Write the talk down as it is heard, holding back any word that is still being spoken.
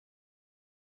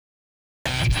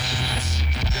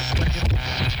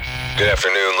Good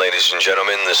afternoon, ladies and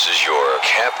gentlemen. This is your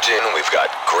captain. We've got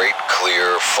great,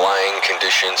 clear flying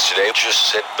conditions today.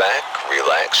 Just sit back,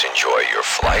 relax, enjoy your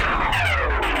flight.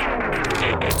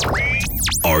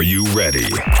 Are you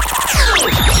ready?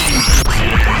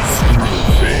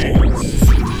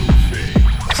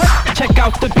 Check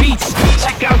out the beats.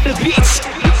 Check out the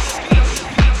beats.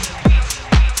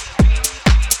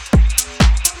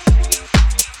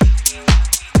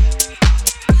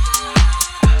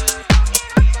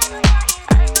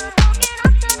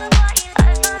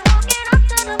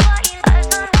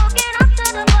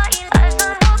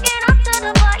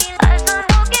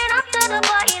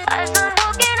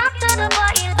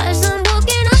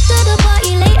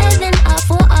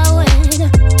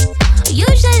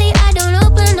 Usually I don't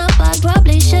open up, I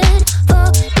probably should.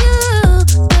 For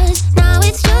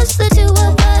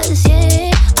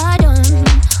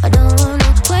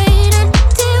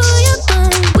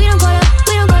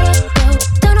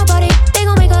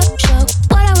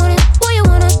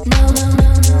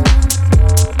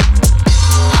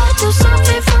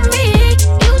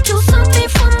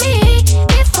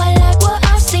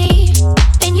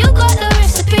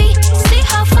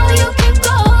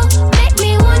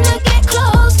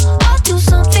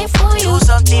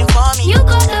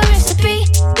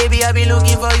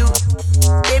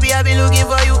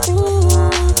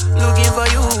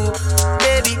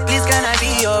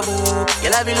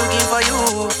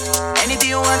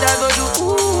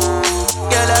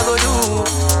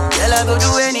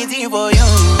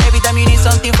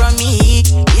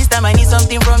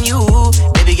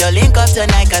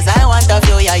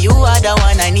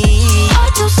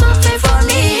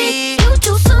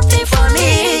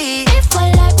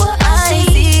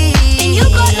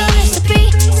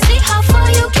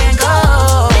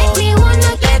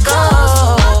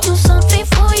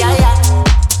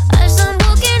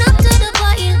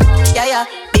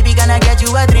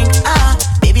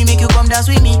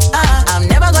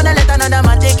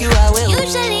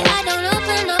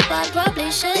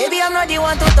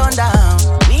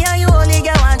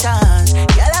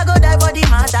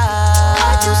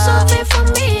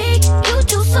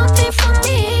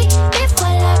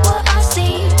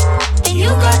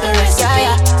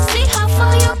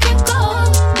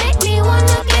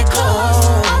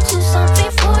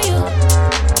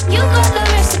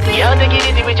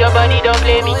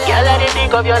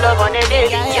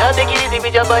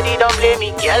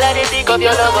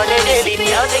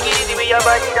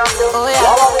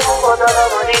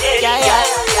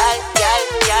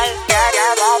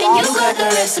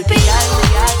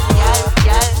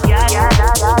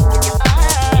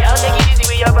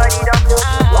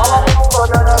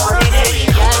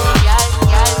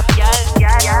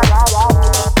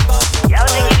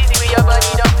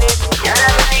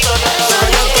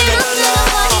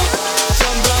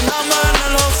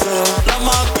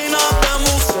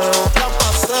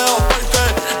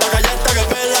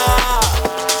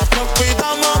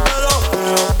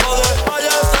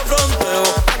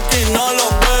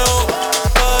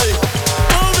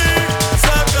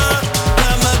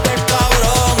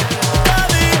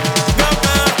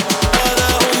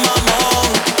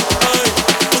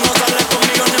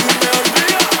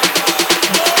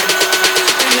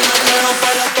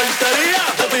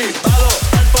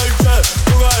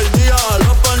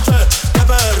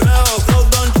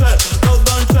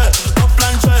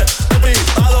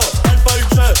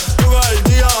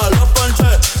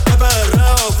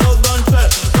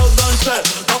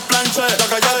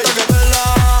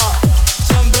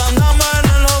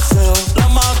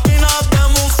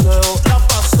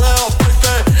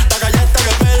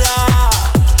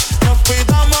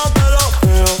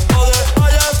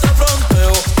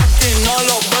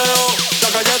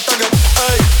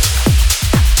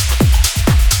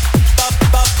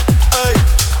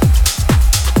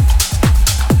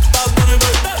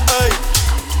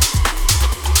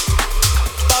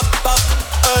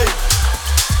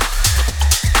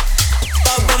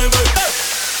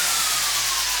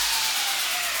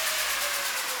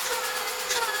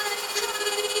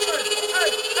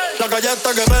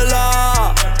galleta que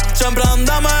pela. Siempre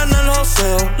andamos en el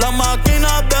joseo. Las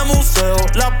máquinas de museo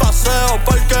las paseo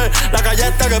porque la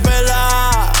galleta que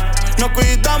pela. Nos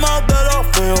cuidamos de los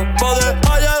feos. Poder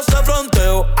allá ese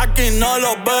fronteo. Aquí no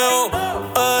los veo.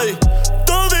 Ey,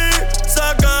 tú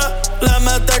dices que le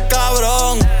metes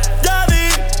cabrón. Ya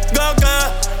digo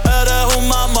que eres un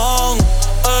mamón.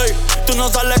 Ey, tú no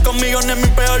sales conmigo ni en mi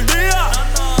peor día.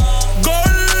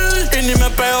 Gol, y ni me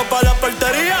pego pa' la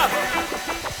portería.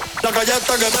 La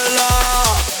galleta que pela.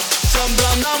 Siempre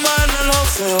andamos en el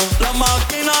joseo. Las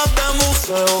máquinas de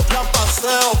museo las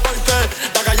paseo porque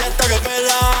la galleta que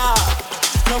pela.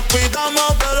 Nos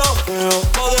cuidamos de los feos.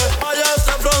 Joder, vaya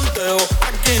ese fronteo.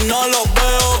 Aquí no los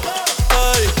veo.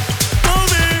 Ey, tú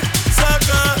dices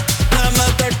que le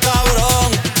metes cabrón.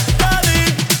 Te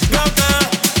digo que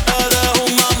eres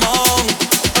un mamón.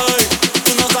 Ey,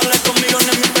 tú no sales conmigo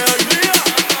ni en mi peor día.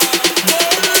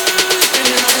 Y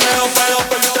ni me meo pero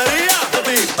portería. Te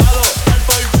picado el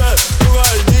porche, jugo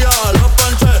el día, los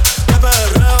ponches. Te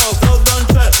perreo, flow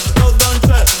donche, los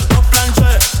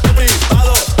planches. Te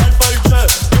picado el porche,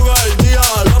 jugo el día,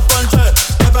 los ponches.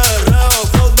 Te perreo,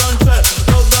 flow donche,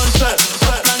 los planches.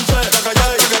 La calle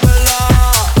hay que verla.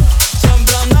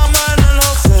 Siempre andamos en el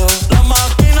oseo. Las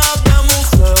máquinas de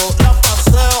museo, las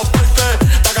paseo porque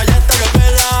la calle está que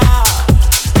pela.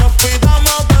 Nos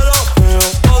cuidamos de los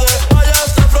feos. Joder, vaya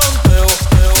ese fronteo.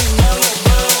 Y no los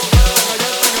veo.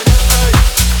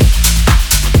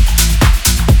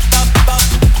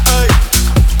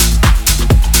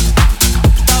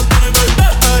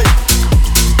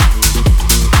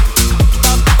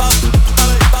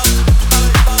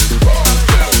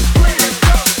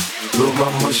 Little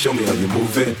mama, show me how you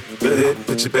move it. Go ahead,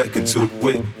 put your back into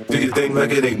it. Do your thing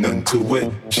like it ain't nothing to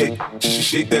it. Shake,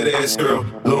 shake that ass, girl.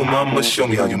 Little mama, show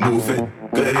me how you move it.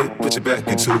 Go ahead, put your back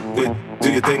into it.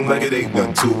 Do your thing like it ain't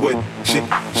nothing to it. Shake,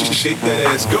 shake that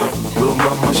ass, girl. Little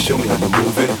mama, show me how you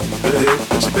move it. Go ahead,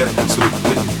 put your back into it.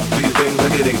 Do your thing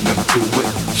like it ain't nothing to it.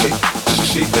 Shake,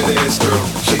 shake that ass, girl.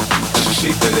 Shake,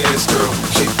 shake that ass, girl.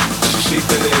 Shake, shake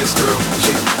that ass, girl.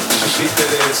 Shake, shake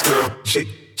that ass, girl.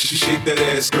 Shake. Shake that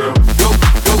ass, girl. Yo,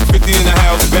 50 in the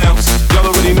house, bounce. Y'all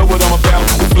already know what I'm about.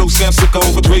 The flow sounds sick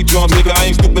over Dre drums, nigga.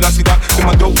 I ain't stupid, I see that. Then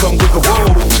my dope come with a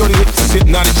whoa. Shorty hips is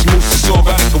hypnotic, she moves, she's so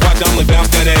erotic. So watch, I'm gonna bounce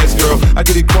that ass, girl. I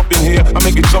get it crump in here, I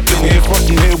make it jump in here, front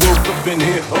in here, we'll flip in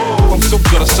here. Oh, I'm so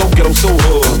good, I'm so ghetto, so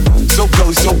hood. So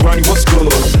gully, so grimy, what's good?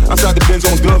 Outside the Benz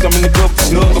on dubs, I'm in the club,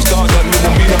 snug. Don't start that, me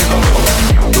won't be nothing.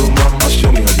 Little mama,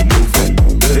 show me how you move it.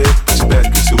 Go ahead, put your back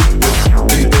into it.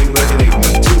 Do your thing like it ain't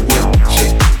nothing to it.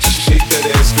 Shake that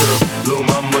ass, girl. Little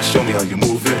mama, show me how you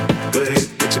move it. Go ahead,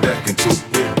 put your back into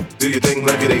it. Do your thing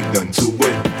like it ain't nothing to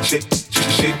it. Shake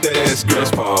that ass, girl.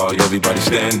 Let's party, everybody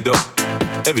stand up.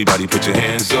 Everybody put your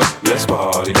hands up. Let's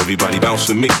party, everybody bounce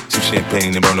with me. Some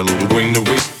champagne and burn a little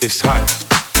greenery. It's hot.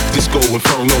 Disco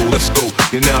Inferno, let's go.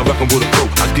 You're now rockin' with a pro.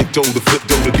 I get dough to flip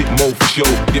dough to get more for show.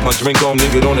 Get my drink on,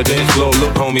 nigga, on the dance floor.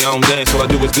 Look, homie, I don't dance, all I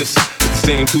do is this. It's the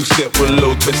same two-step with a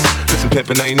little twist. Listen,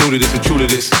 Peppin', I ain't new to this, I'm true to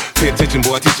this. Pay attention,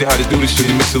 boy, I teach you how to do this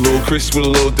shit. You mix a little Chris with a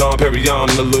little Dom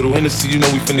Perignon and a little Hennessy, you know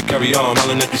we finna carry on.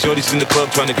 Hollin' at the shorties in the club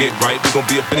trying to get right. We gon'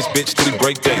 be up in this bitch till we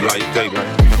break daylight.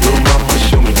 Little mama,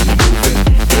 show me how you move it.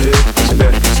 Go ahead, put your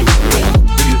back into it.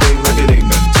 Do your thing like it ain't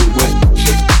nothing to it.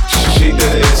 Shake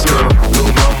that ass, girl.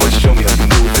 Little mama, show me how you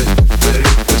move it. Go ahead,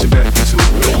 put your back into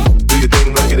it. Do your thing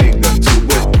like it ain't nothing to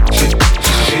it.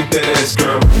 Shake that ass,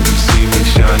 girl. You see me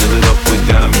shining it up with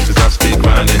diamonds as I stay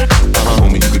grinding.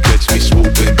 Homie, you could catch me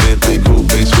swooping, Bentley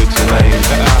cooping, switching lanes.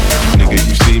 Nigga,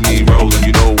 you see me rolling,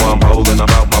 you know I'm holding. I'm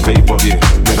out my paper, yeah.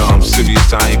 Nigga, I'm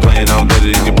serious, I ain't playing. I'll let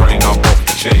it in your brain, I'm off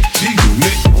the chain.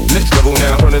 G-Unit, next level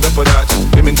now, turn it up a notch.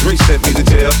 Him and Dre sent me to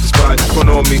tear up the spot. Front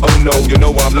on me, oh no, you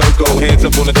know I'm loco. Hands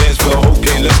up on the dance floor,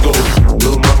 okay, let's go.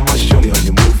 Little mama, show me how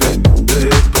you move it. Go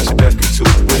ahead, put your back into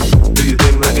it. Do your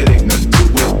thing like it ain't nothing to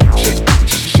it.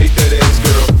 Shake that ass,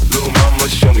 girl. Little mama,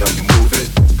 show me how you move it.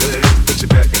 Go ahead, put your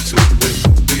back into it.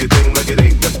 Do your thing like it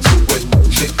ain't nothing to it.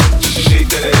 Shake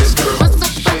that ass, girl. Once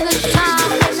upon a time,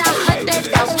 when I heard that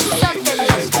I was sucking,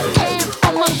 came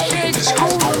from a big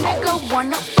school, nigga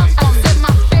wanna fuck. I said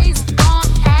my face gone,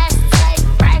 ass tight,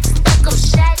 rack stuck up,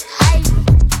 shack height.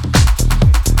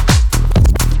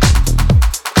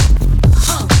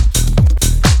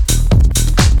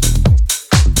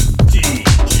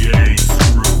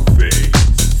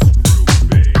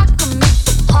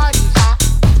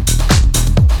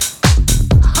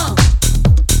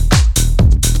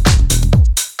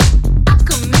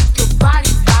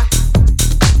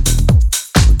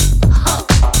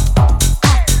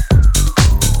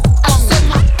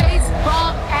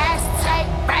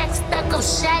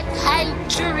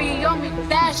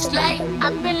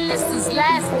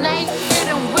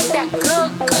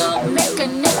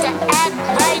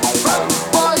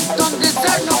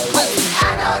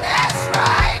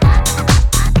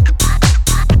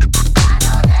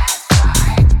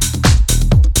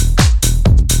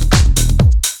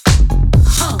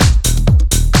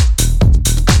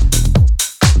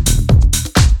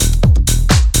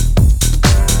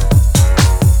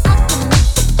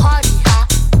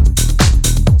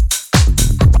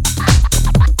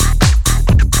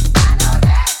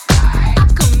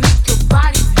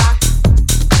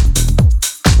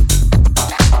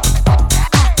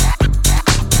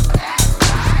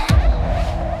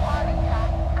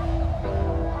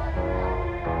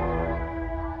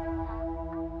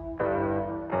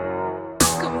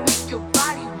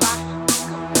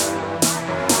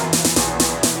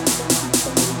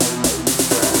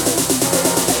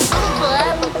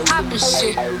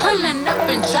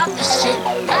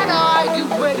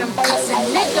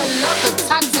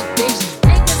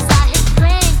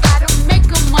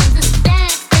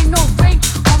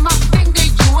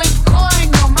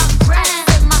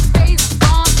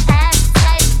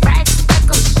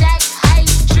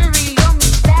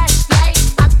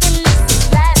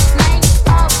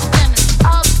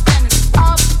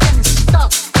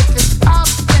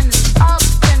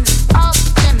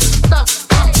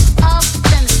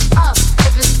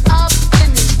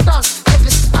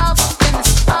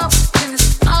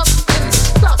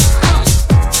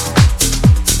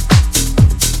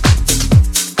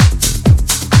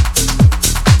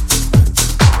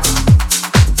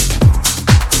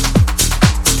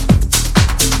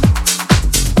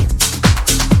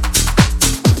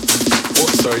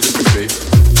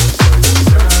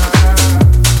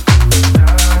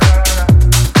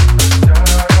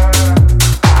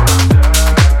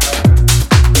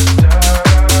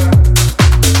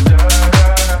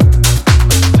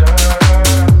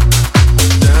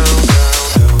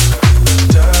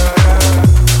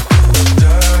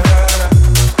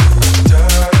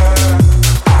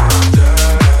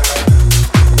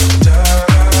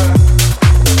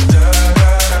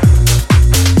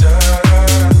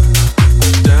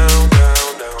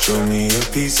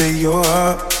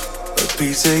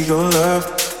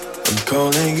 I'm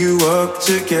calling you up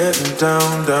to getting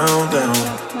down, down, down.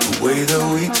 The way that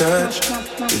we touch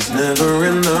is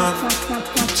never enough.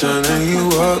 I'm turning you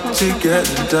up to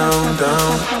getting down,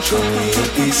 down. Show me a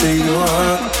piece of your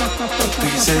heart, a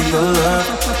piece of your love.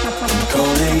 I'm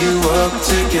calling you up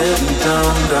to getting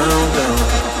down, down, down.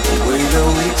 The way that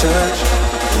we touch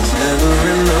is never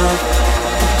enough.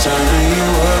 I'm turning you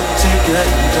up to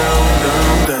getting down,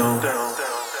 down, down.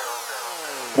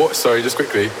 What? Sorry, just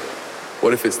quickly.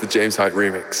 What if it's the James Hyde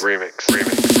remix?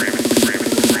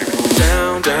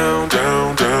 Down, down,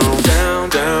 down, down, down,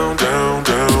 down, down, down,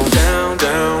 down,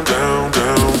 down, down, down,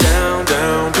 down,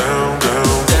 down,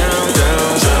 down, down, down,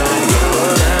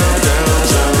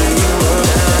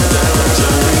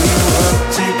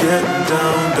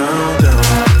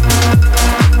 down,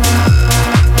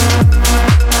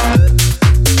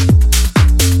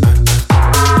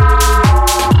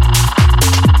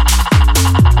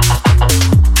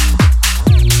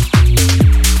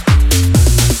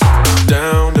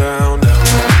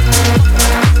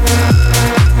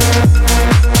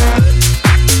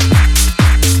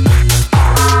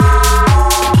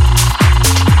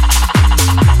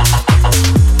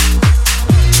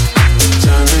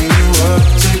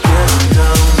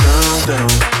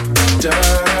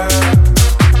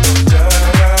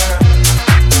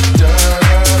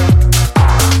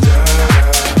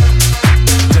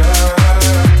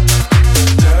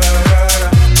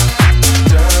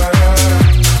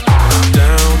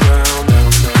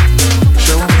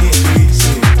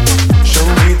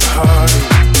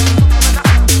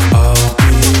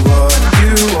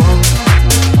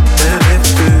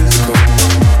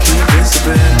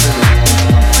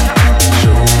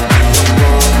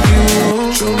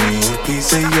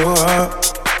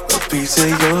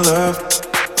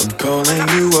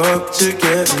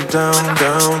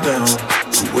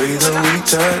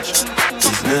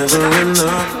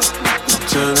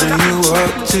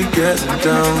 to get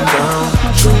down, down, down.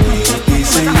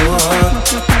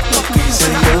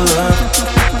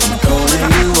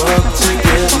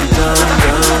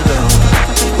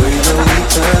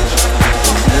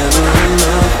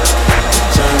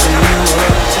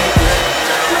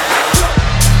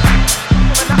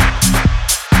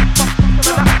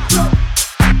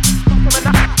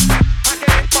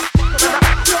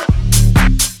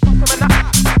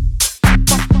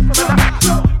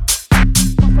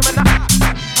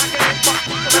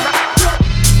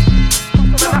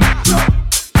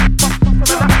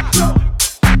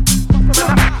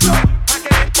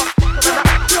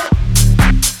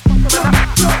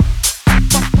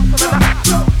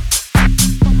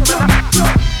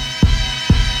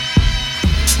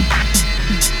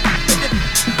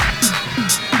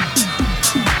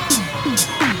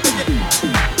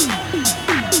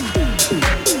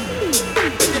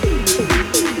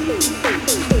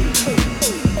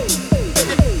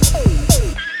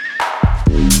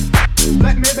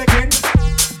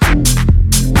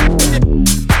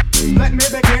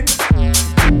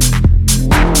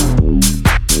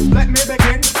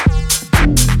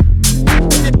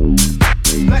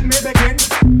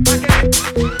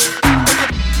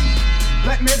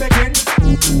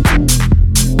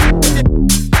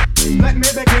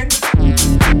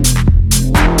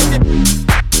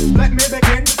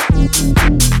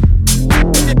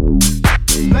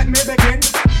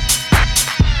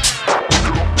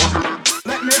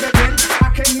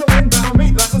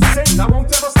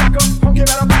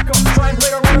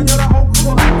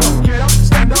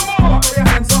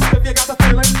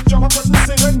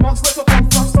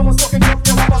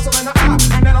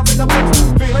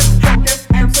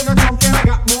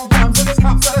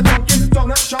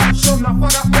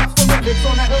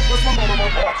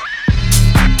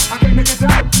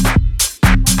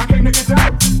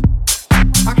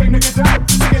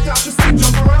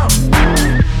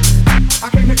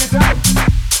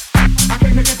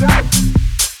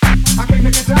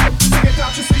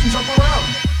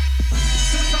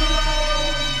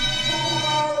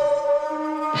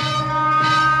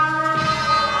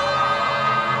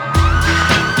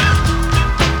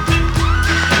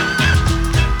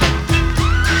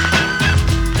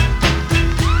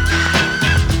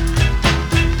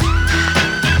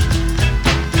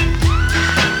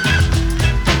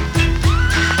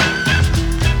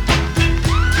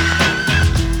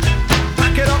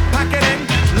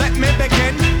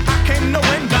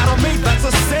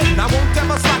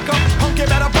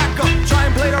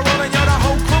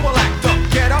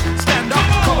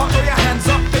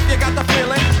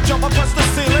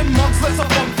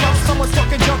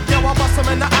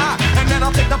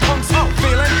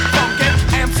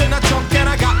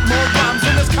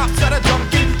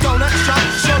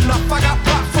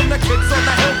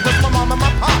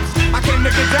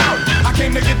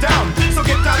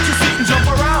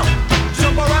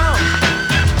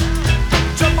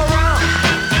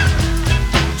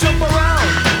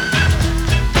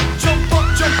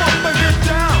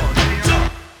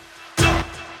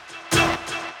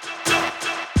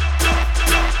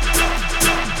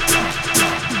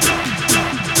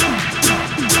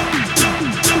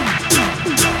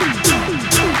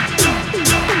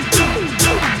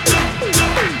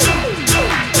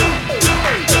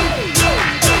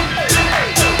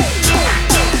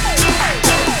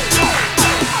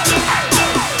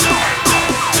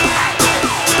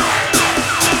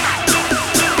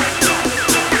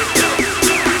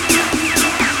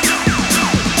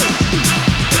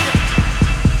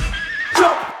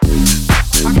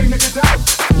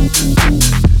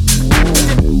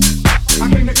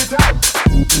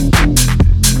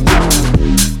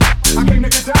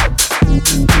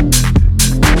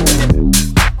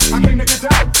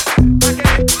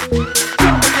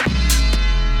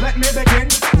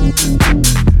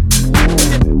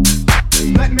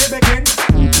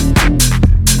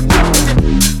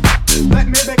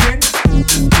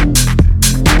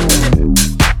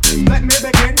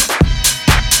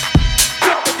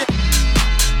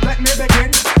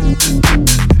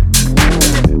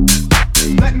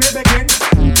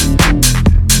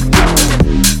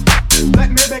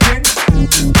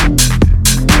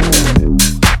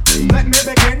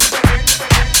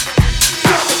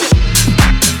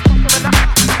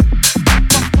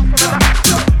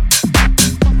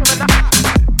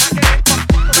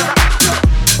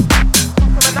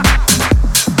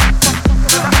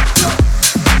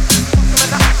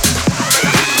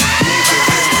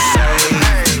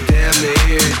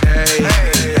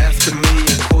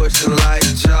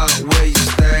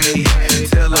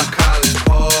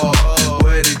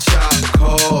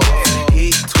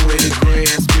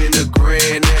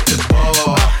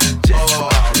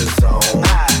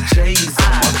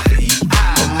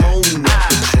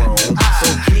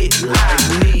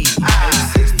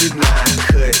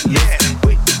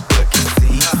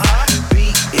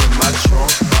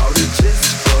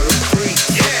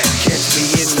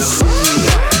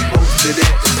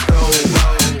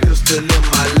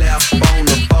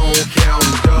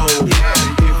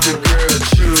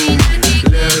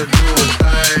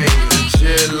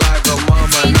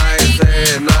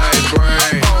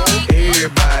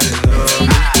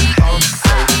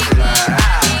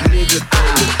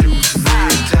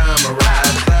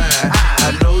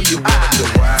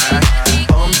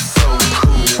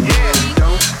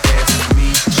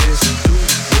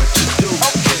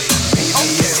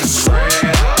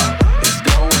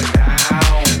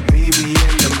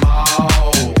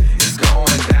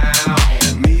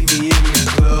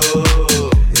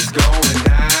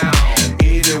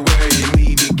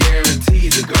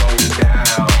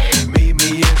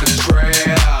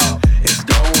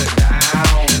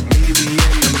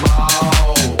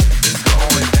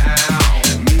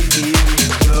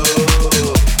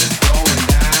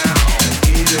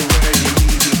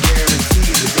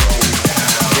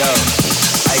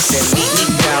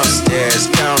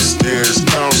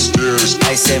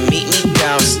 said meet me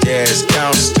downstairs,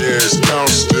 downstairs,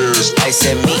 downstairs. I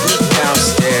said meet me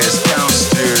downstairs,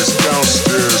 downstairs,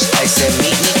 downstairs. I said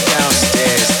meet me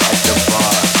downstairs at the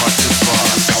bar, not too far.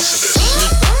 Bounce to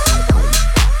this.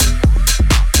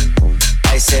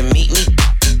 I said meet me.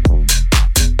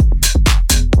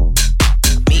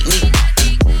 Meet me.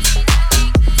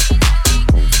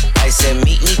 I said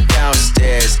meet me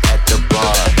downstairs at the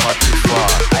bar, not too far.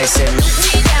 I said meet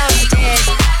me downstairs.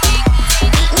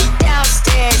 Meet me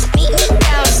downstairs. Meet me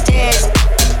downstairs.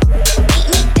 Meet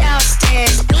me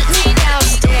downstairs. Meet me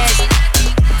downstairs.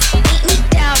 Meet me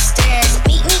downstairs.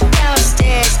 Meet me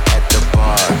downstairs at the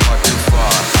bar, not too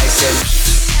far. I said meet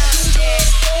me downstairs.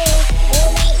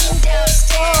 Meet me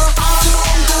downstairs. I'm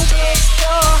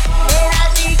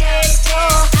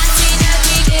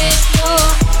downstairs.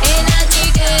 And I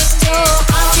think it's too.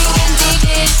 I think it's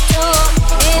too.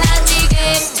 And I think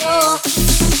it's too. I think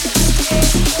it's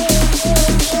too.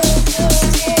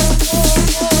 And I think it's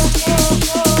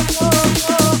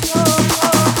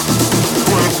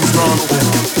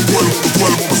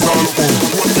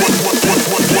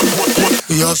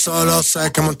too. Yo solo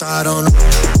sé que montaron.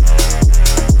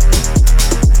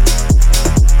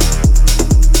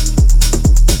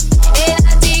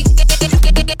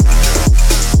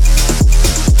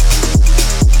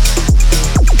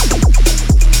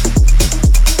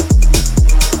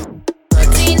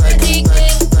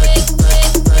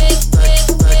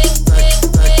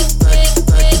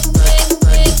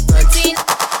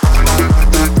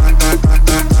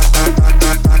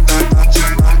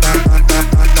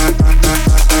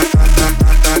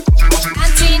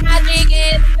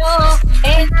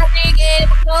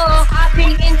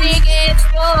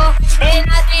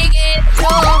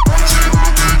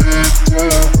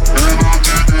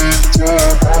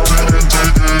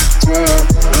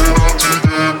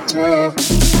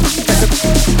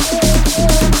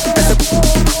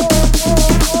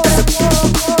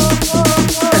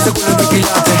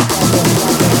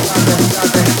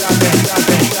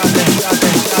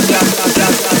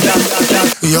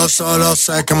 Yo solo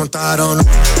sé que montaron.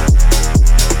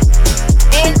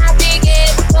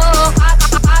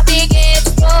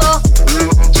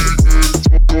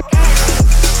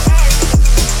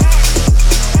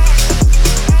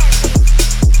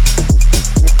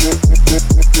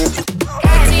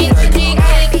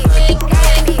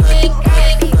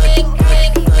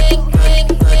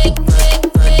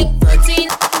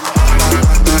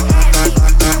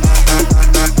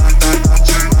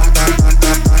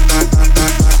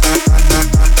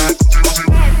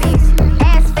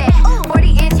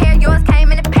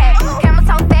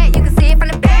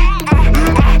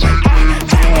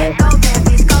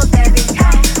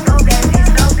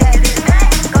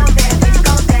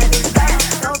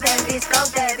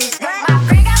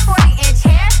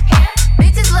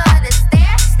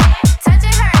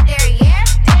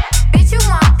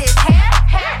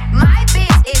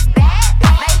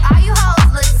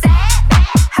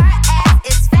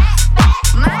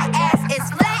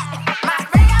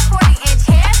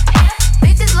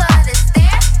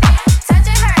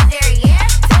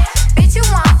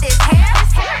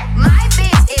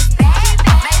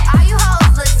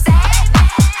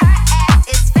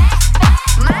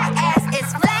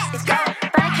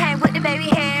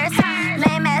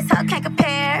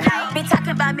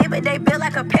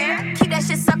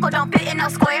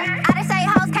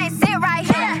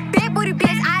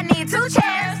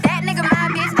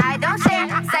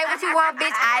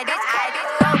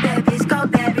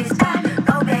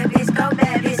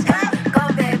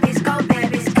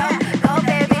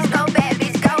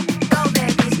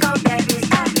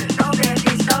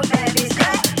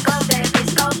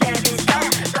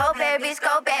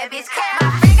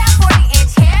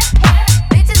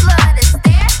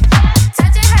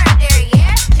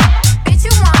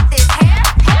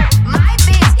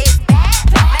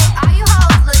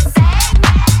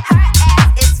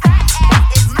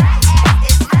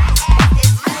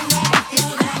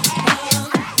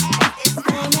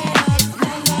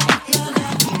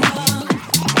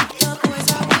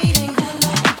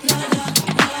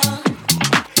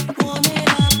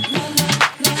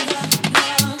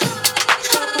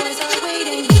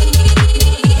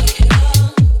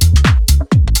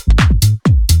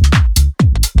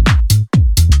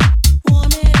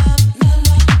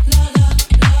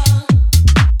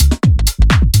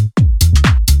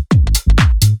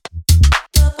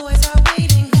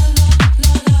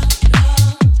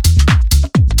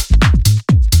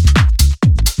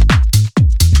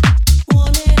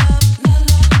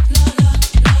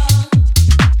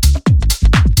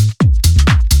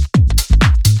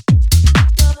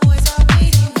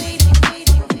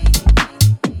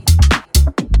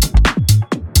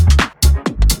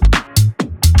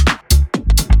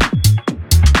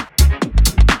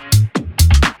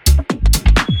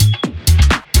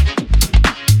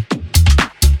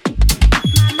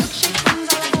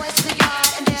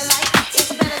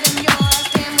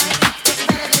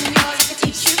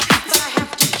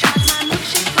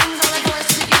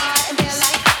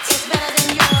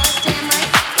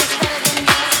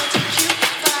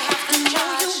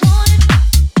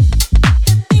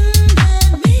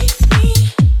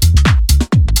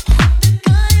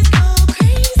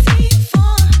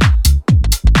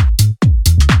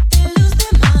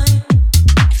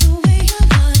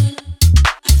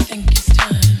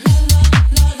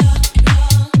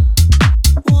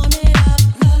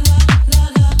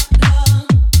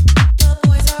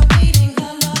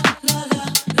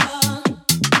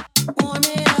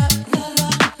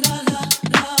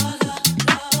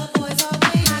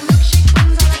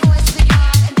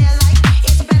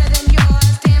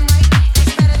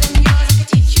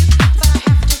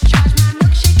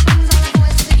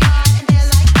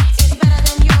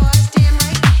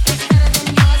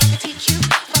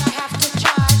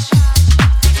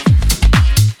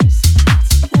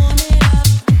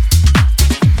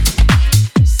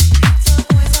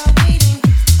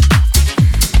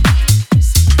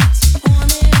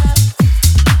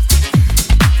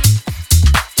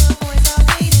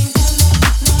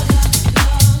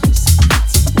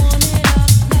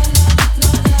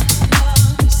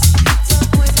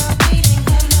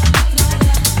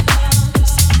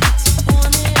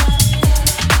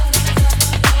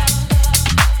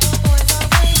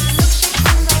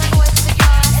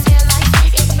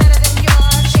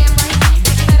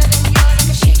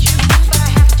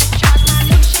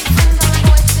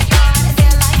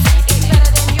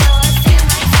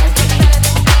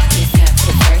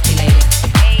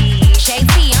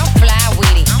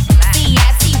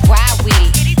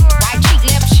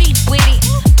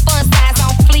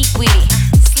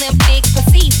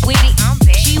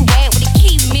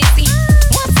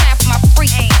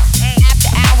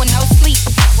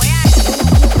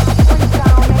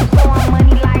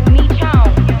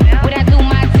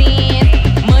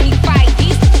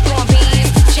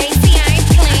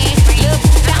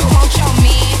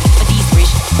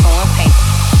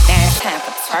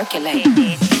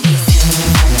 percolate.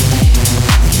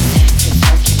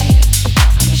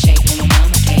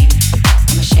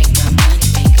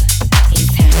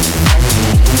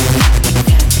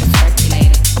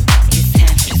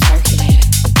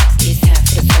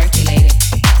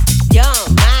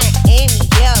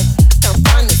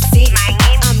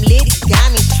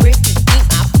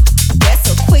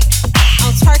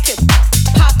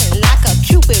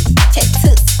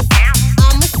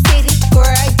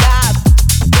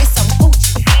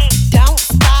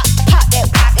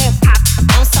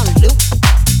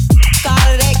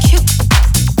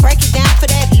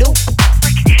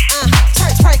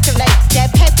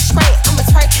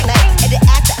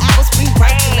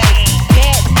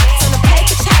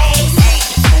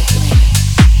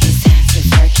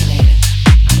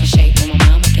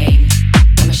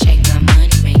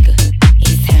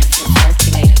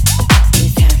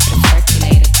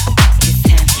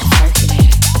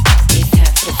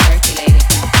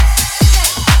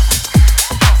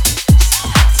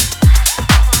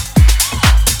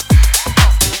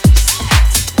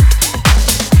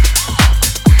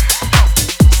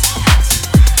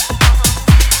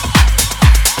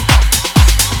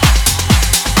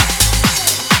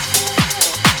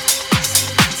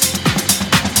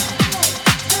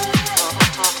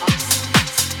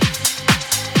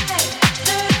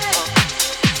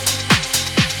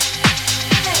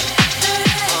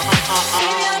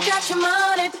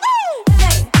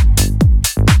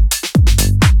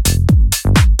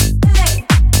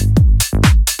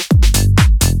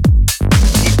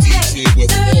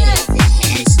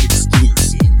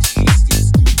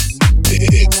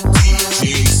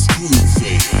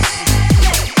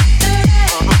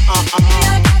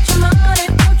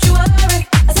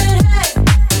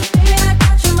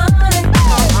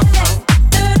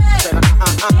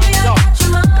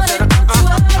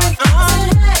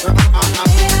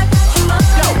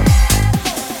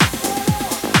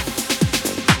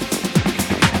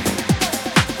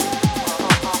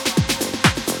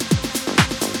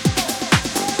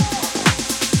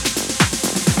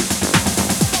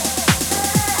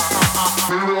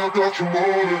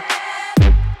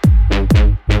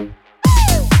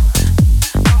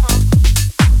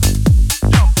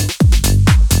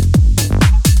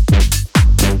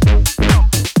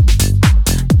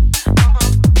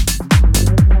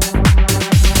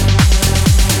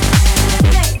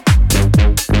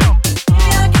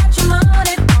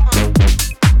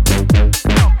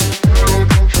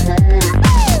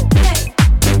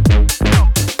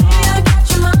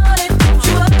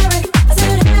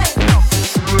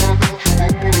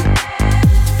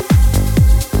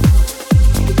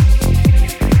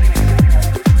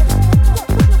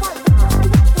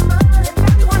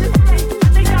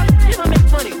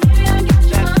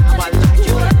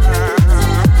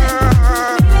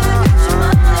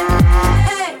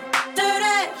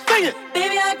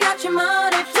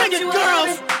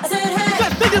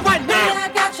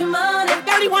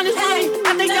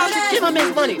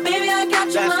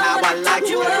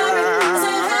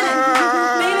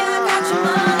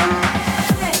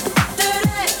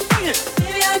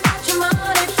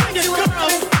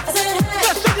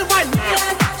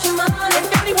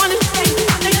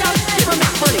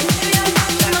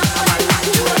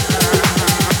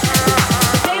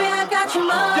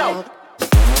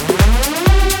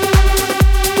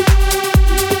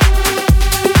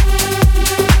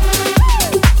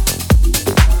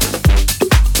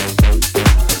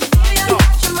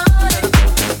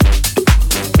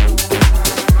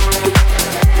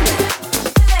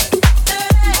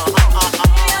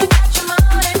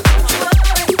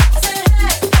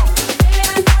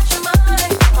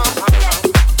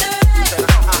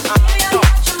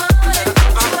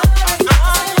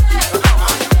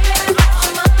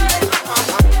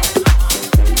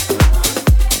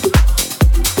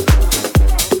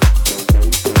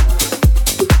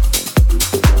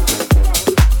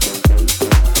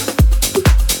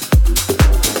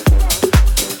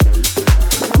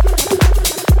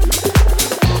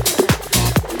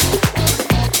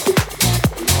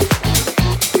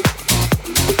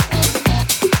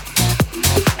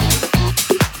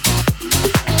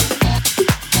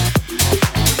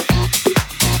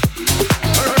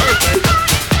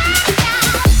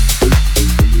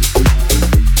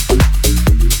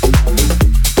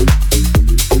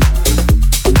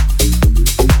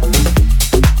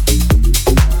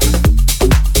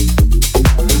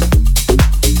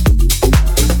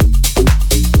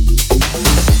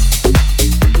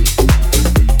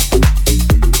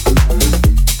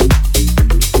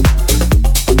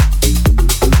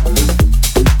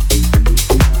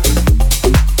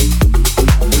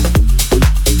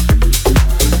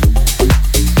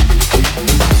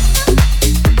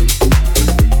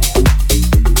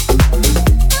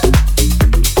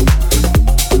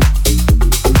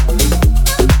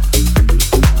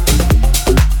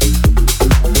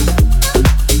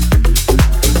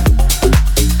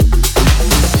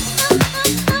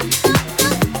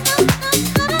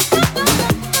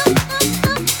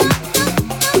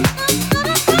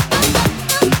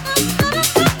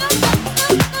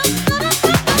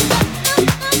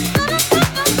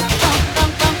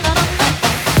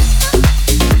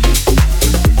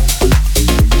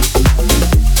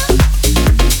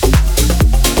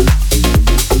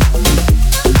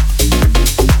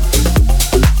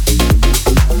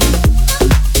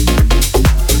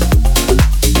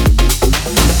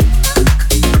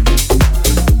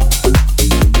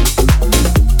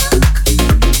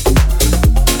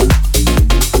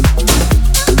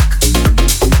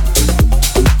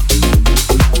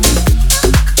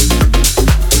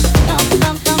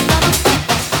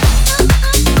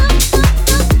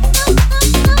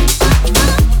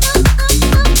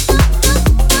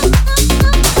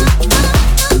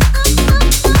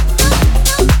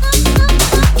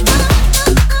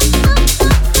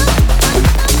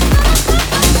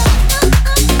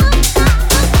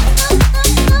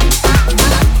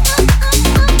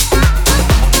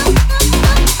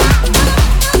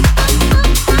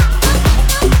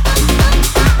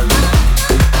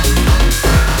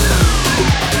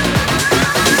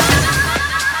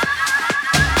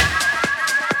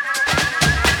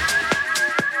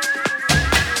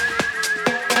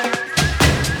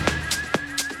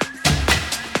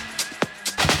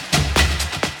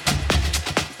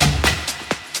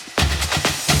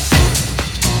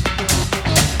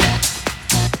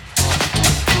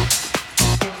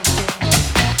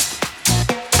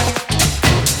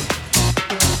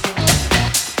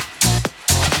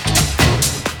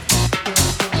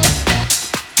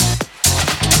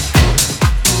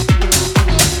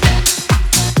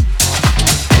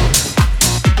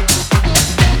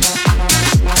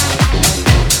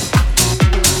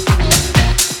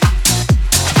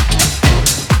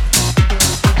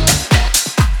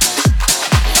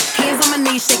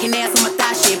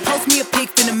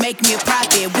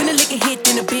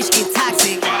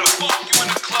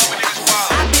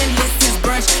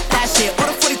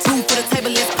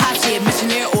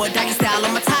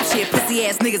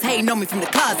 niggas hating on me from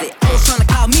the closet. Hoes trying to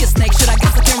call me a snake, shit, I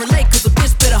guess I can relate, cause a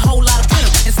bitch spit a whole lot of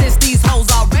venom. And since these hoes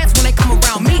all rats, when they come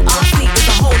around me, all I see is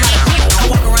a whole lot of venom. I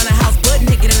walk around the house butt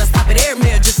naked and I stop at air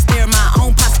mirror just to stare at my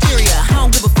own posterior. I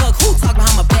don't give a fuck who talk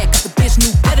behind my back, cause the bitch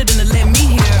knew better than to let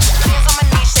me hear. Hands on my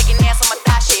knees, shaking ass on my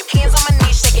thigh shape. Hands on my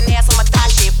knees, shaking ass on my thigh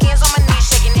shape. Hands on my knees,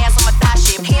 shaking ass on my thigh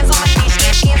shape. Hands on my knees,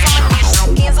 hands on my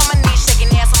knees, hands on my knees,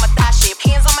 shaking ass on my thigh shape.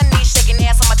 Hands on my knees, shaking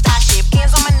ass on my thigh shape.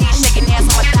 Hands on my knees, shaking ass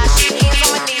on my thigh shape. Hands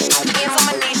on my knees, hands on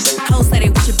my knees. Hoes say they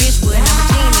wish a bitch would have a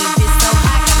genie. Bitch so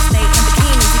hot, gotta stay in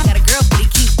bikinis. He got a girl, but he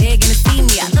keep begging to see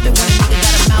me. I love it when a nigga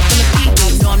got a mouth full of feed me.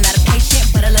 No, I'm not a patient,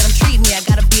 but I let him treat me. I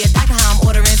gotta be a doctor, how I'm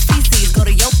ordering CCs. Go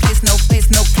to your place, no face,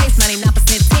 no case. 99%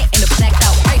 tent in a blacked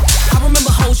out rape. I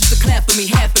remember hoes used to clap for me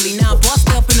happily. Now I'm bossed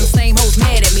up and them same hoes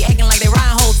mad at me, acting like they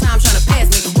ride whole time trying to pass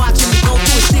me. Watching me go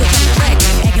through it, still trying to drag me.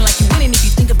 Acting like you winning if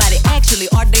you think about it actually.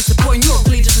 Are they supporting you or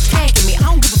really just attacking me? I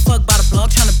don't give a fuck about a blog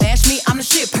trying to bash me. I'm the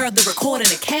shit per the Recording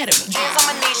Academy. Hands on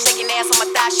my knees, shaking ass on my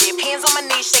thigh shape. Hands on my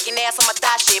knees, shaking ass on my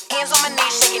thigh shape. Hands on my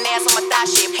knees, shaking ass on my thigh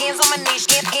shape. Hands on my knees,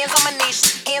 hands on my knees,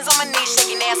 hands on my knees,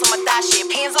 shaking ass on my thigh shape.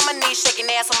 Hands on my knees, shaking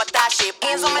ass on my thigh shape.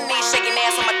 Hands on my knees, shaking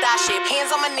ass on my thigh shape.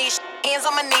 Hands on my knees, hands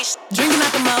on my knees. Drinking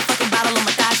out the motherfucking bottle on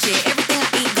my thigh shit. Everything I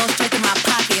eat goes straight to my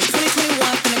pocket. 2021,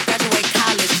 finna graduate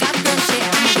college. Got girl shit,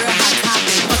 I'm a real hot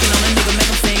topic. Fucking on a nigga, make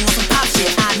him sing on some pop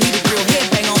shit. I need a real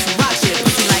headbang on some rock shit.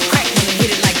 Pussy like crack when it hit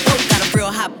it like dope. Got a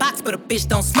real hot box, but a bitch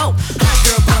don't smoke. Hot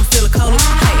girl, but I'm still a coldest.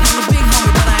 Hey, I'm a big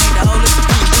homie, but I ain't the oldest.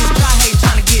 Bitch dry hate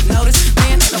trying to get noticed.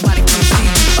 Man, ain't nobody can see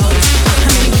you oldest.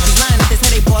 How many bitches lying if they say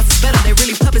they boss is better? They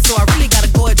really puppets, so I really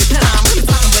gotta go at your pedal. I'm really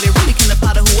talking, but it really can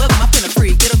apply to whoever. My pen a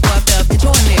free, get a boy up there, bitch,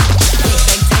 or a nigga.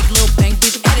 Take little bang,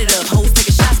 bitch, add it up. Hoes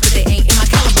taking shots, but they ain't in my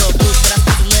caliber. Boots, but I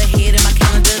stick a little head in my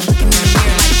calendar. Looking in the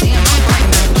mirror like, damn, I'm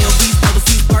bragging up. LB's,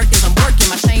 overseas, Birkins, I'm working.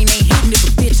 My chain ain't hitting if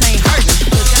a bitch ain't hurting.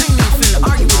 Look, I ain't even finna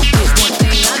argue with a bitch. One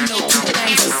thing I know, two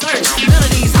things are certain. None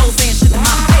of these hoes saying shit to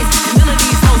my face. And none of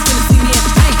these hoes finna see me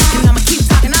every day. And I'ma keep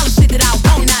talking all the shit that I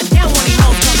want. Not down one of these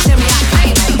hoes come tell me I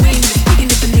can't. We ain't even speaking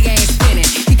if a nigga ain't spinning.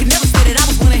 He could never say that I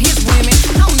was one of his women.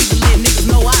 I don't even let niggas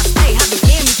know I stay. How the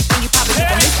damn you think you poppin'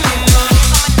 up on this shit?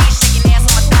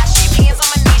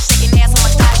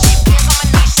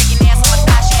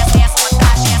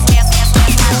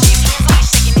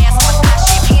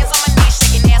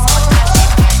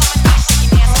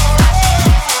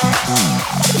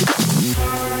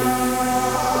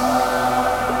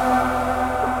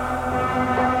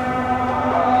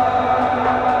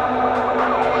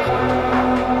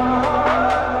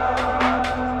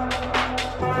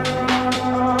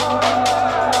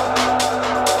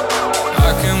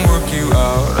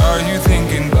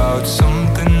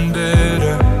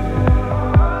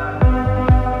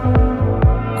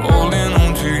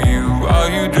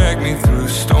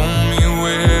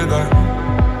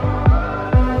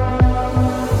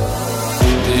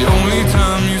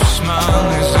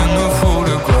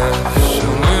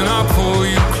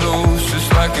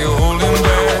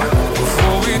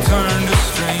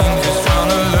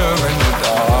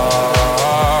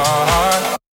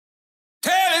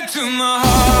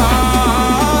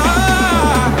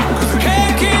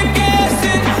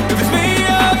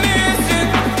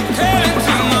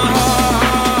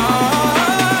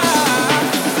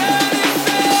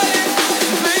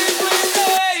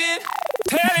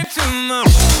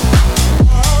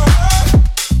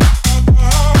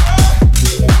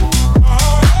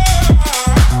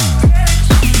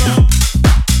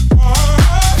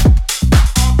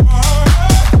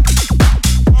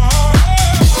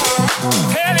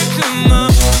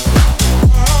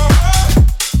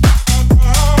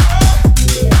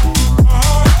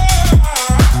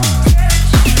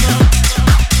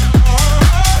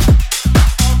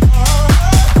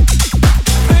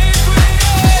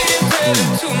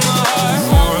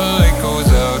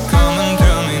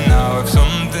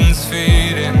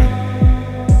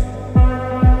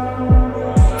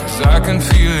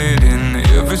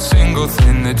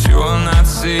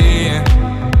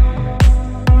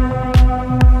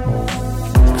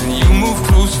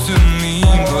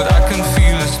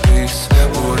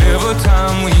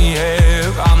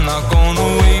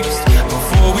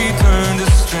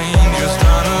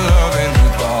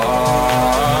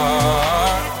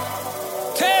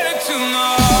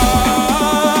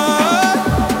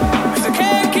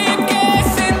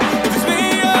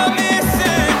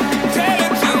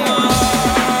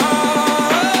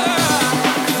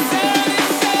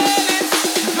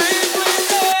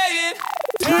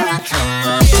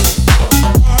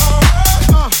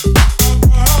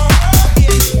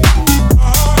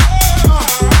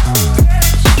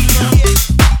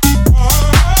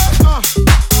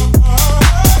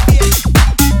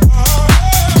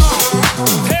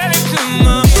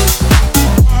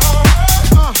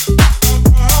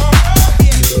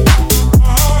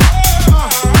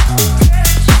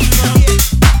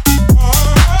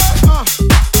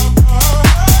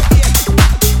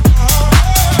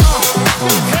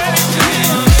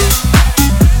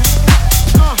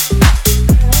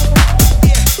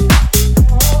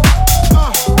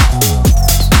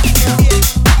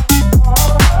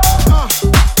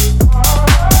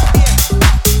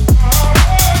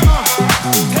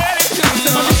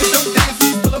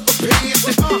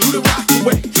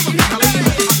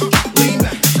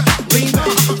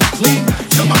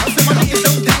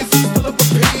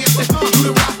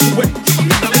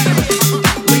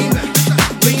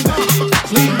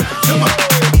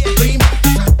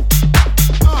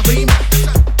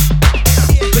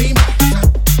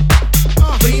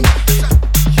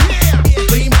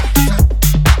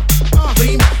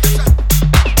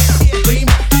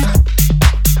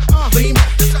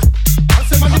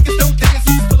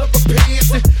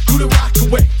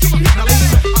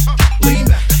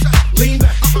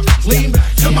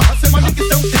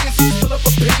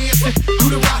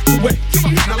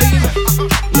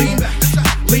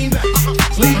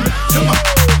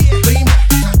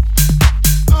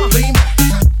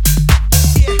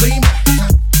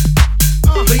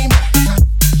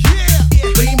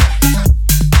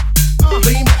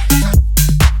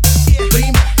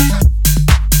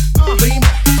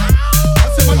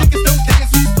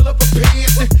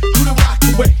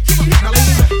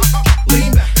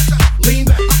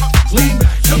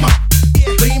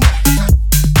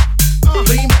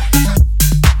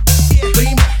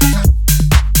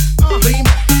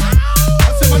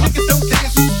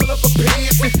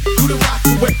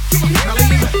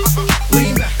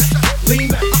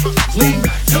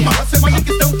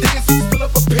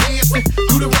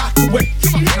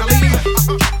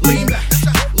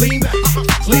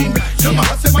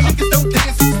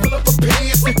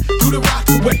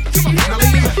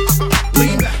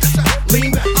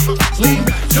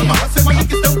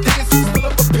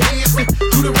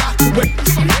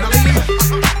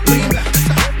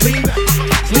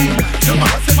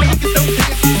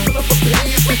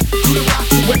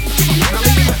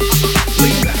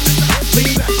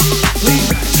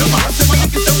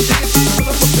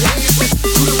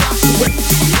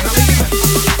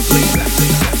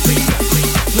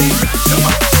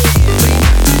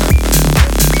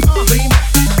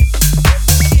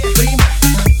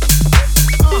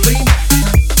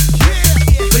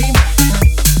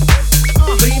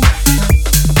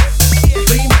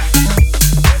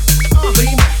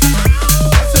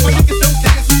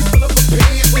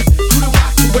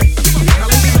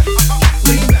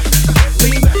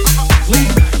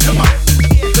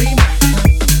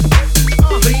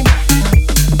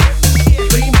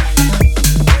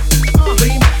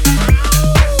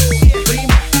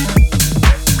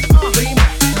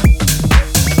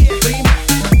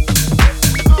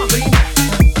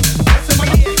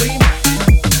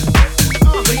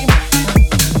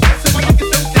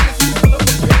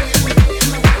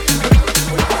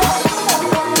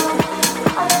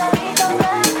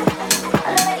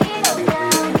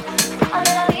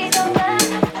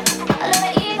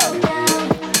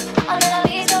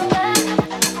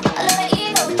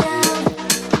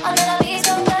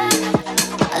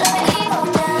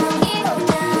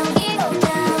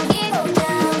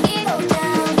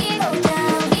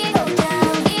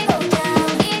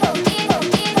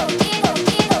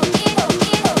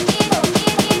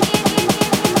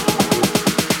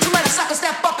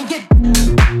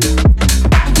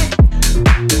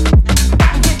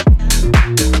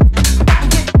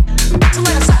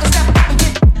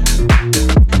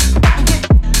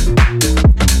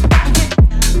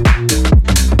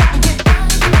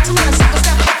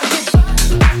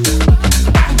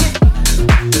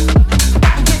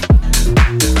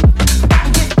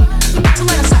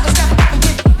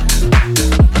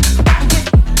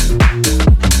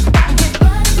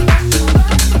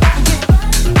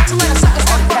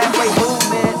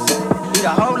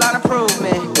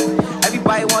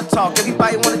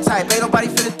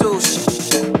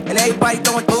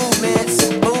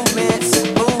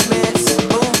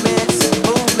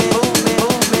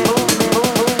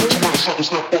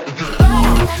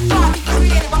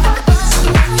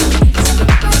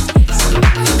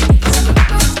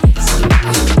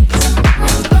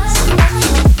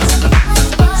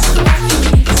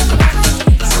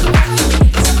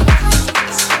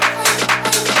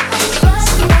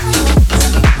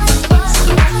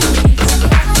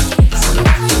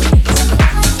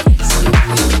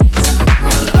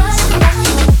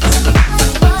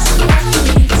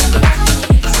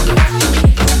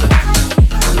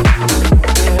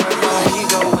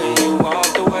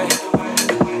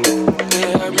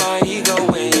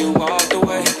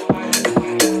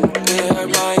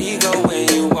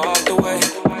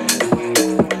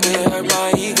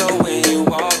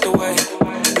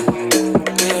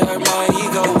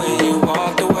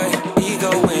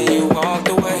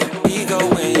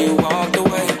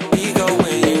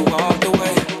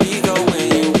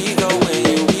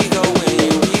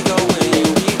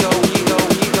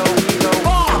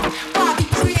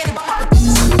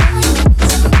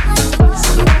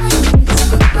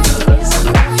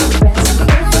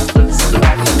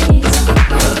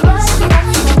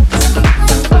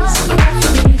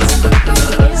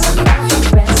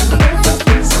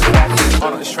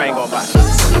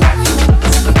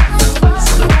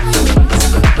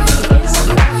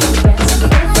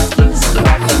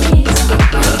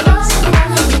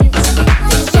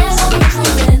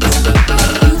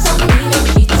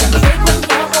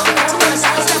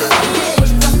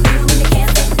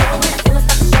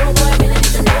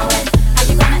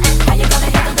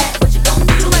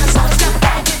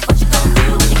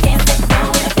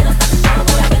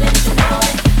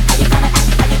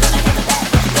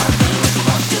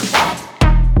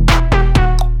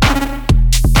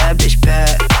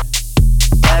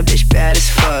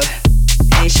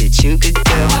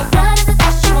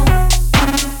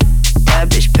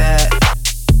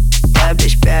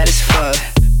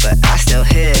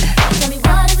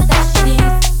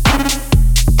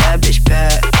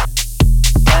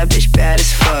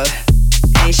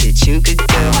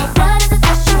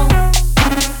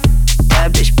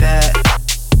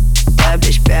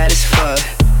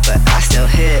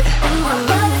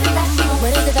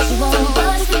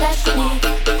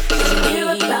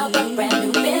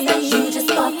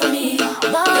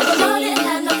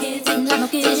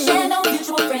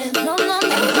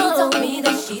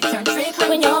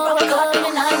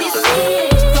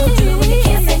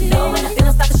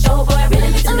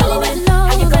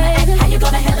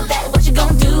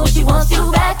 What you want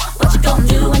you back. What you gonna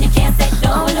do when you can't say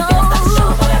no? And the feelings start to show,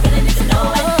 boy, I really need to know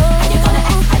it. How you gonna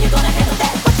act? How you gonna handle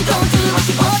that? What you gonna do when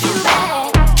she wants you back?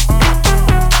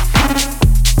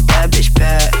 That bitch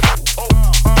bad.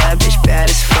 That bitch bad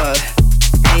as fuck.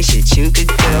 Ain't shit you could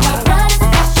do.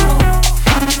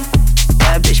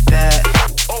 That bitch bad.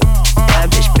 That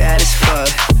bitch bad as fuck,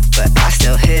 but I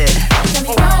still hit.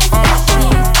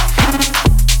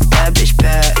 That bitch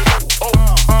bad.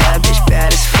 That bitch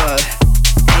bad as fuck.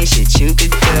 Ain't shit you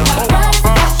could do.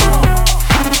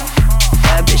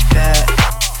 That bitch bad.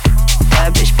 That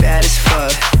bitch bad as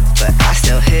fuck, but I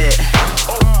still hit.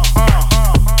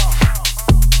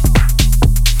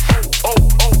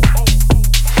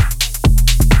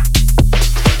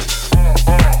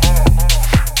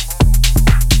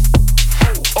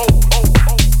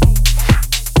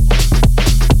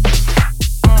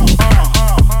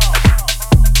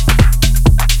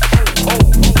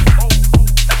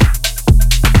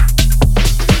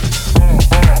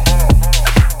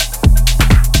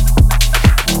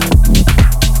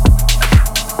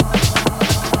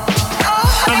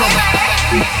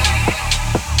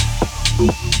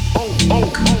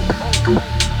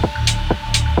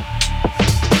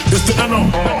 It's the NO.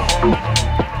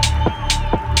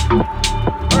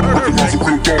 Recognize a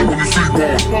real dog when you see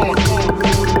one.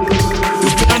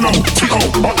 It's the NO,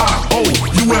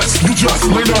 T-O-R-I-O-U-S. You just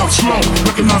lay down slow.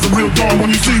 Recognize a real dog when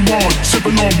you see one.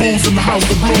 Sipping on booze in the house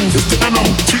of blues. It's the NO,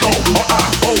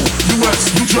 T-O-R-I-O-U-S.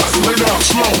 You just lay down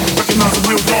slow. Recognize a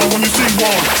real dog when you see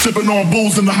one. Sipping on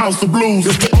booze in the house of blues.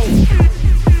 It's the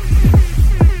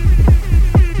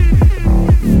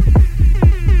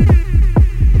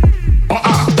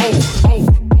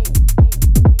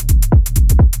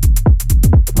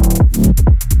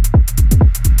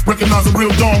recognize a real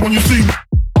dawn when you see me.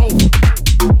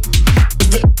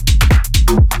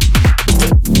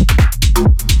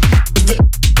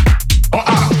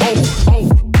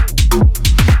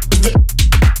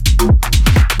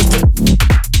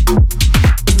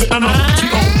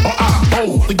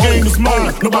 The game is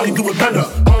mine, nobody do it better.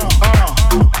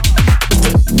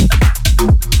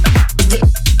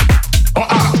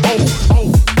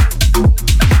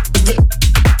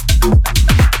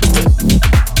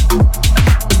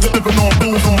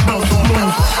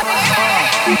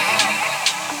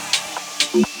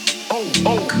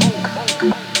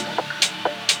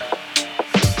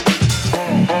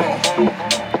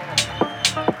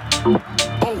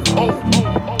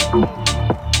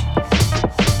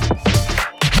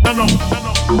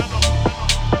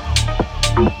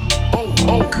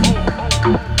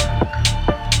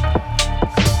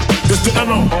 It's the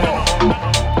NO.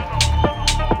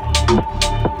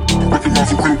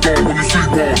 Recognize a real dog when you see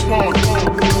one.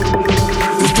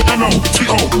 It's the NO,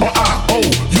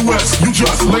 T-O-R-I-O-U-S. You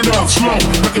just lay down slow.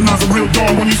 Recognize a real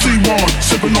dog when you see one.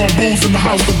 Sipping on booze in the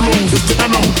house of blues. It's the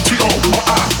NO,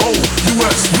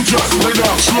 T-O-R-I-O-U-S. You just lay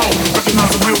down slow.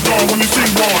 Recognize a real dog when you see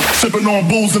one. Sipping on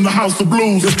booze in the house of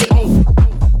blues. It's the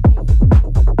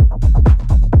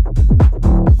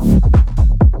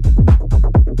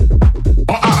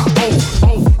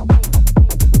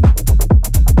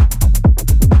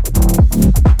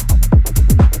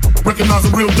recognize a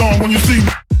real dawn when you see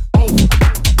me.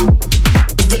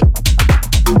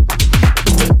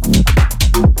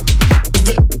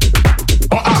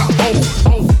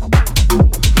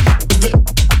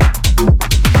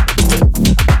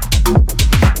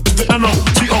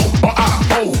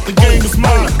 N-O-T-O-R-I-O. The game is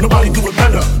mine, nobody do it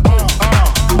better.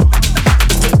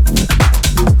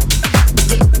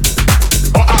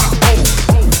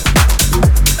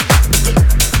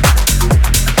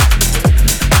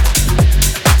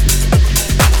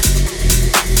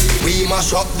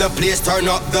 Mash up the place, turn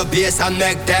up the bass and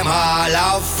make them all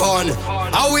have fun.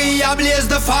 How we ablaze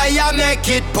the fire, make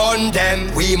it pun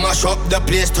them. We mash up the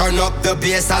place, turn up the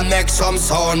bass and make some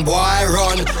sound, boy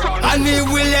run. And we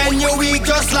will end your week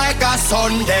just like a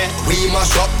Sunday. We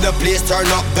mash up the place, turn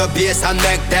up the bass and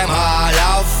make them all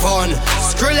have fun.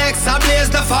 Skrillex ablaze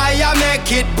the fire,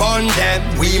 make it pun them.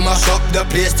 We mash up the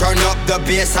place, turn up the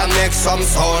bass and make some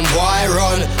sound, boy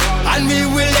run. And we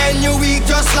will end your week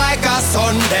just like a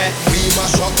Sunday. We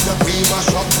mash up the, we mash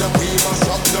up the, we mash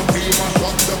up the, we mash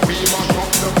up the, we mash up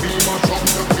the, we mash up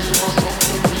the, we mash up the, we mash up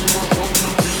the,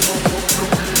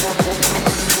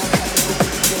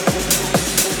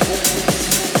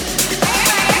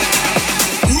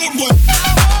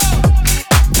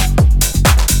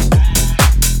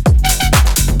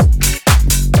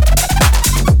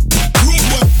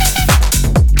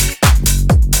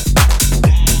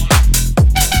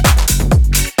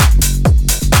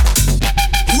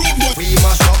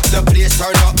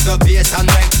 turn up the bass and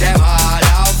make them all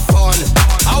have fun.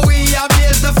 How we ablaze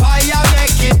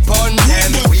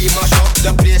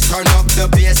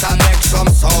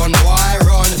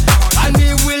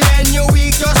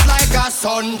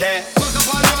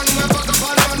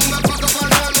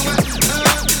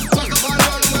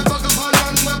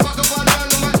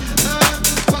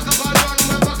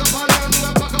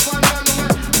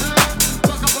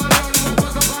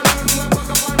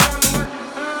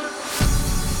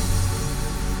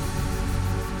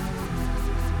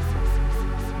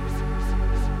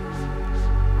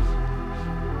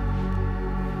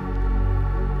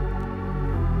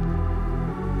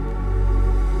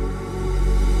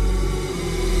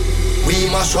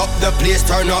mash up the place,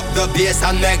 turn up the bass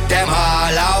and make them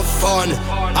all have fun.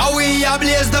 How we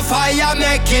ablaze the fire,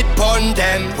 make it pun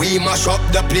them. We mash up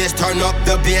the place, turn up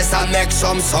the bass and make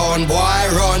some sound, boy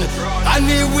run. And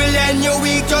we will end your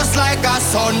week just like a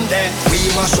Sunday. We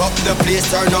mash up the place,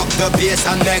 turn up the bass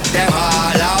and make them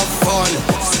all have fun.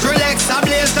 Skrillex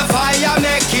ablaze the fire,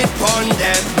 make it pun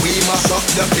them. We mash up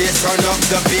the place, turn up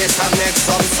the bass and make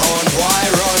some sound, boy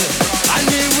run. And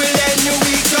we will end your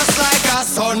week just like a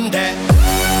Sunday.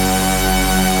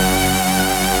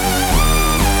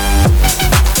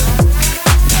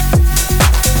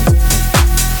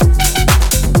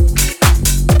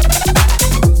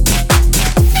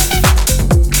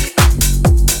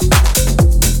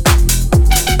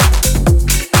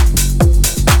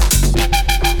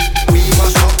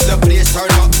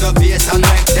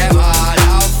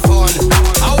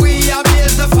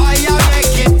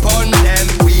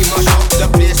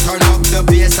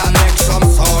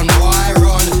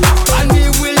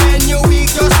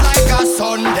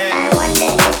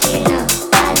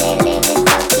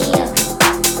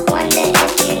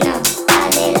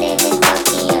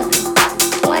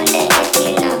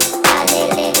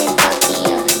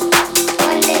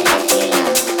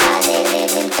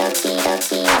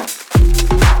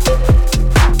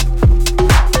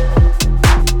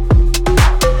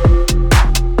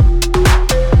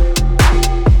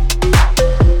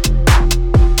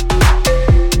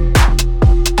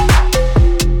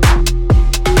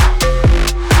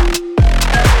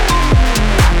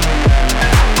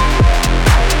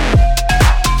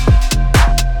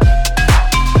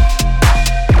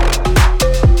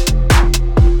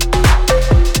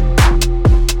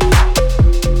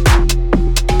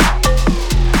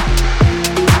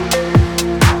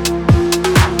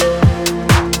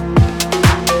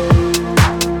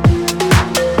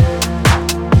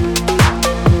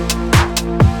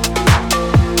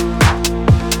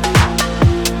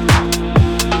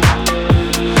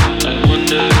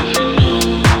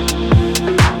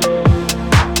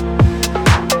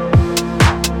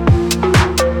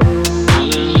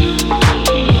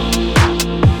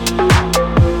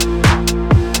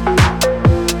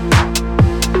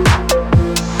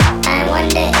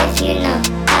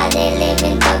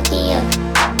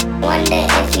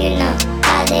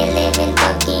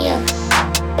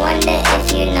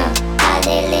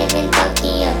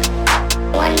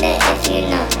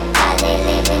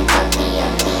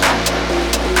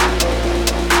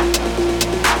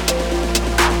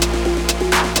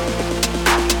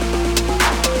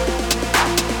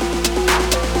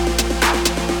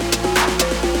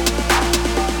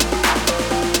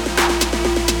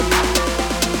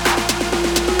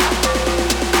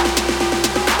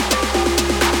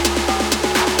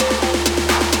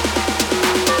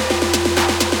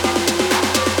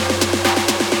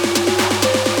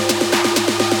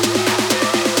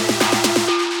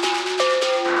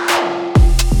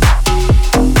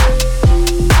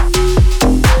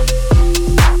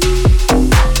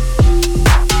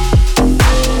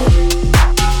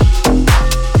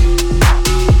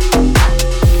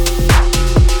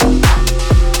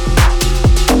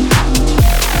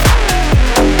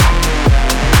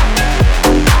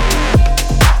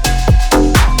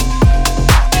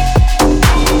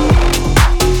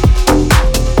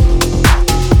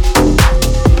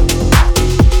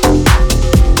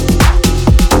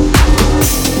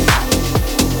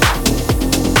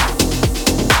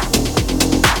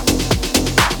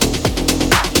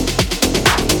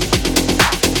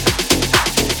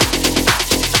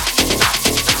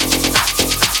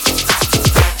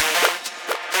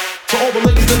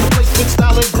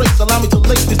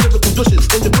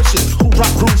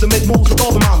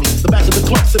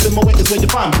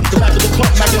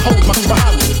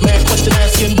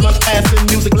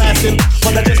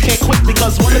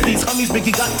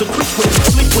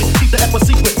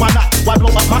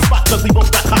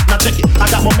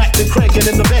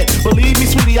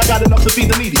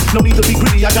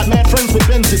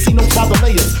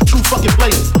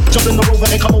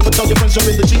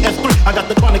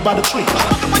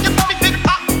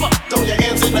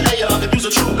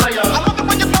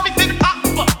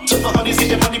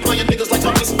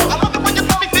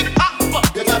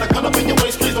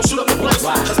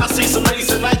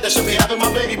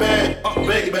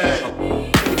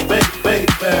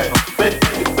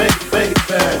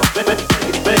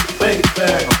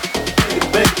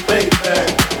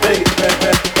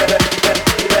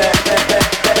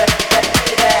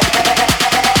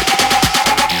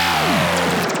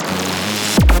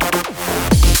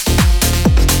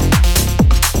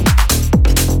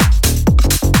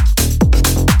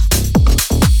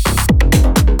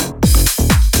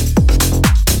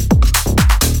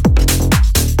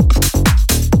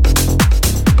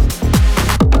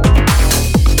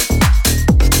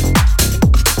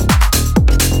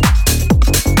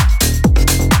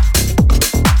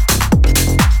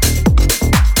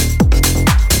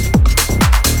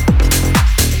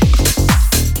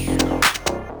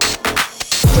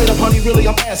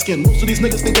 asking. Most of these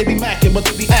niggas think they be macking, but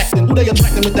they be acting. Who they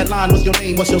attracting with that line? What's your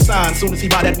name? What's your sign? Soon as he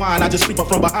buy that wine, I just creep up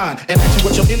from behind and ask you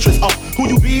what your interests are. Who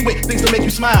you be with? Things to make you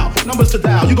smile. Numbers to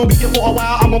dial. You gon' be here for a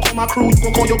while. I'm gon' call my crew. You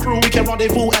gon' call your crew. We can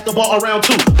rendezvous at the bar around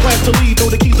 2. Plans to leave. Throw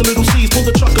the keys to little C's. Pull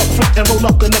the truck up front and roll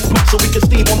up the next block so we can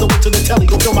steam on the way to the telly.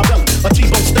 Go fill my belly. A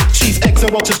T-bone steak, cheese, eggs,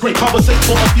 and Welch's grape. Conversate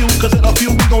for a few, cause in a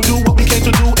few we gon' do what we came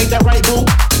to do. Ain't that right, boo?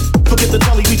 Forget the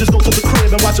telly, we just go to the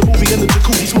crib and watch a movie in the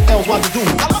jacuzzi. Smoke L's while you do.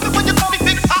 I love it when you call me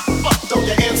Big Papa. Throw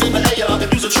your hands in the air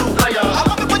if you's a true player. I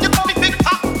love it when you call me Big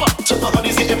Papa. To the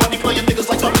honeys getting money, playing niggas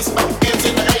like dummies. Hands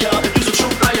in the air if you's a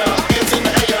true player. Hands in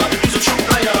the air if you's a true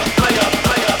player.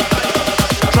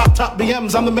 Drop top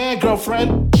BMs, I'm the man,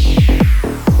 girlfriend.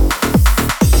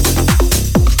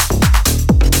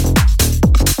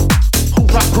 Who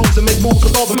rock grooves and make moves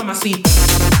with all the mama see.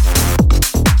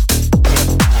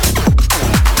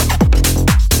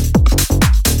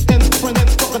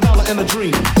 And a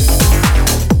dream.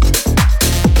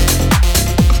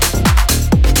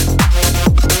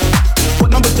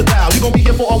 What numbers to dial? You gon' be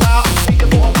here for a while.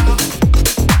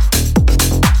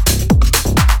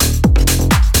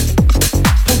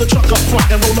 Pull the truck up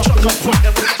front and roll up. Truck up front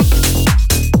and roll up.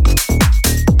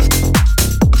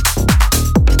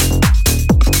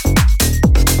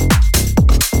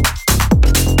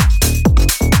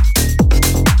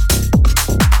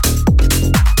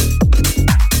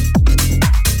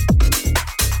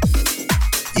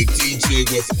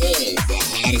 With all the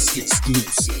hottest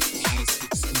exclusive.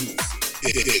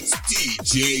 It's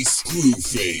DJ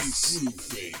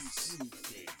Screwface.